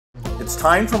It's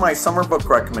time for my summer book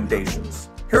recommendations.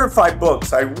 Here are 5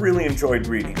 books I really enjoyed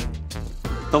reading.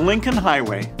 The Lincoln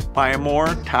Highway by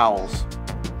Amor, Towles.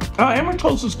 Amor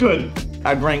Towles is good.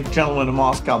 I'd rank Gentleman in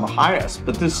Moscow the highest,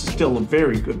 but this is still a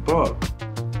very good book.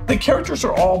 The characters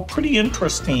are all pretty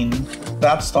interesting.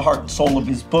 That's the heart and soul of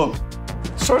his book.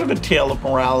 Sort of a tale of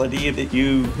morality that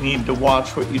you need to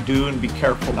watch what you do and be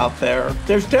careful out there.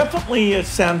 There's definitely a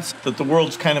sense that the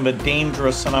world's kind of a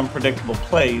dangerous and unpredictable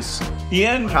place. The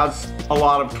end has a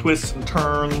lot of twists and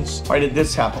turns. Why did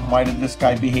this happen? Why did this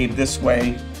guy behave this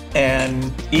way?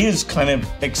 And is kind of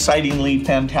excitingly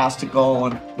fantastical.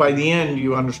 And by the end,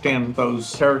 you understand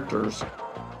those characters.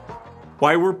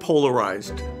 Why We're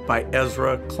Polarized by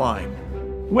Ezra, Klein.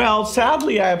 Well,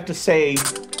 sadly, I have to say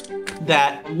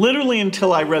that literally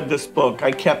until I read this book,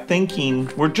 I kept thinking,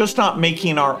 we're just not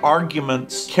making our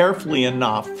arguments carefully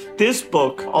enough. This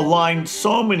book aligned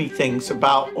so many things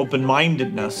about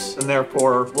open-mindedness, and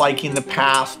therefore liking the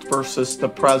past versus the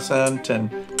present,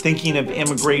 and thinking of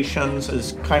immigrations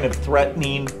as kind of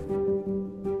threatening.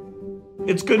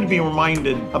 It's good to be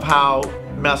reminded of how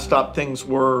messed up things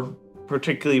were,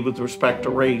 particularly with respect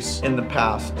to race in the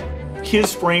past.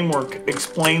 His framework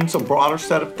explains a broader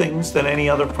set of things than any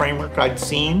other framework I'd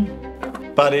seen,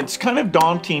 but it's kind of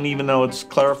daunting even though it's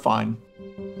clarifying.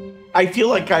 I feel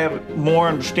like I have more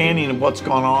understanding of what's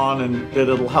gone on and that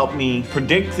it'll help me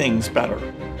predict things better.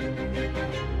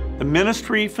 The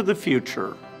Ministry for the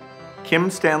Future,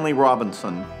 Kim Stanley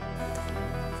Robinson.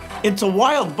 It's a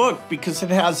wild book because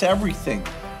it has everything.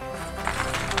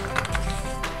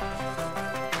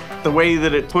 The way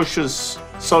that it pushes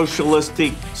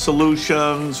socialistic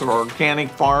solutions or organic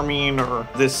farming or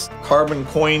this carbon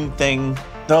coin thing,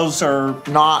 those are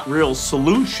not real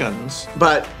solutions.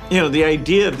 But, the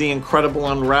idea of the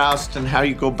incredible unrest and how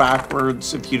you go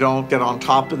backwards if you don't get on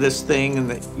top of this thing, and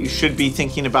that you should be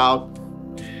thinking about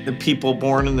the people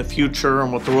born in the future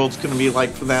and what the world's going to be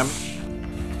like for them.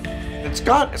 It's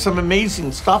got some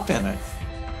amazing stuff in it.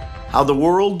 How the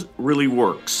World Really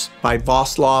Works by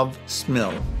Vaclav,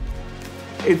 Smil.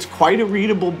 It's quite a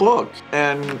readable book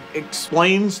and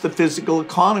explains the physical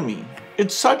economy.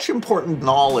 It's such important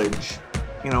knowledge.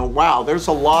 Wow, there's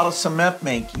a lot of cement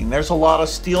making, there's a lot of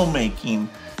steel making.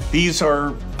 These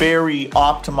are very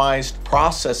optimized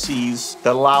processes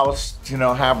that allow us to,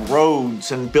 have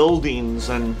roads and buildings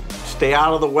and stay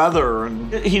out of the weather.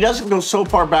 And he doesn't go so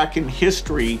far back in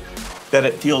history that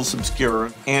it feels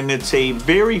obscure. And it's a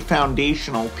very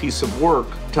foundational piece of work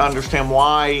to understand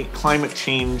why climate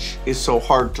change is so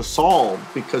hard to solve,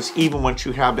 because even once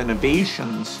you have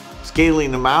innovations,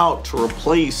 scaling them out to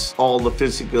replace all the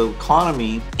physical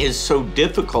economy is so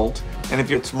difficult. And if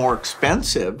it's more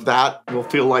expensive, that will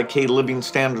feel like, hey, living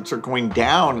standards are going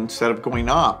down instead of going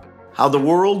up. How the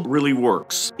World Really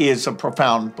Works is a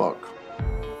profound book.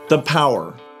 The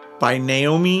Power by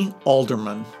Naomi,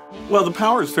 Alderman. Well, The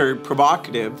Power is very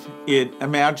provocative. It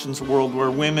imagines a world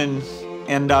where women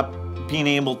end up being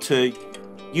able to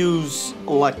use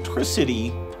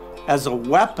electricity as a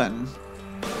weapon,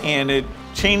 and it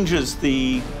changes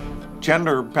the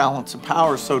gender balance of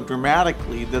power so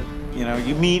dramatically that,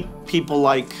 you meet people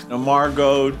like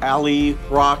Margot, Ali,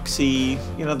 Roxy,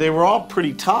 they were all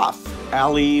pretty tough.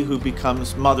 Ali, who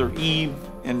becomes Mother Eve,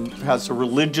 and has a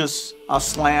religious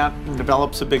slant and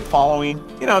develops a big following.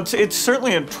 It's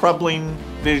certainly a troubling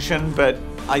vision, but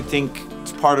I think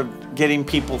it's part of getting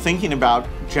people thinking about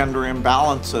gender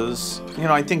imbalances.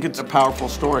 I think it's a powerful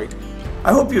story.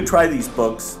 I hope you try these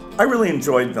books. I really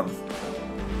enjoyed them.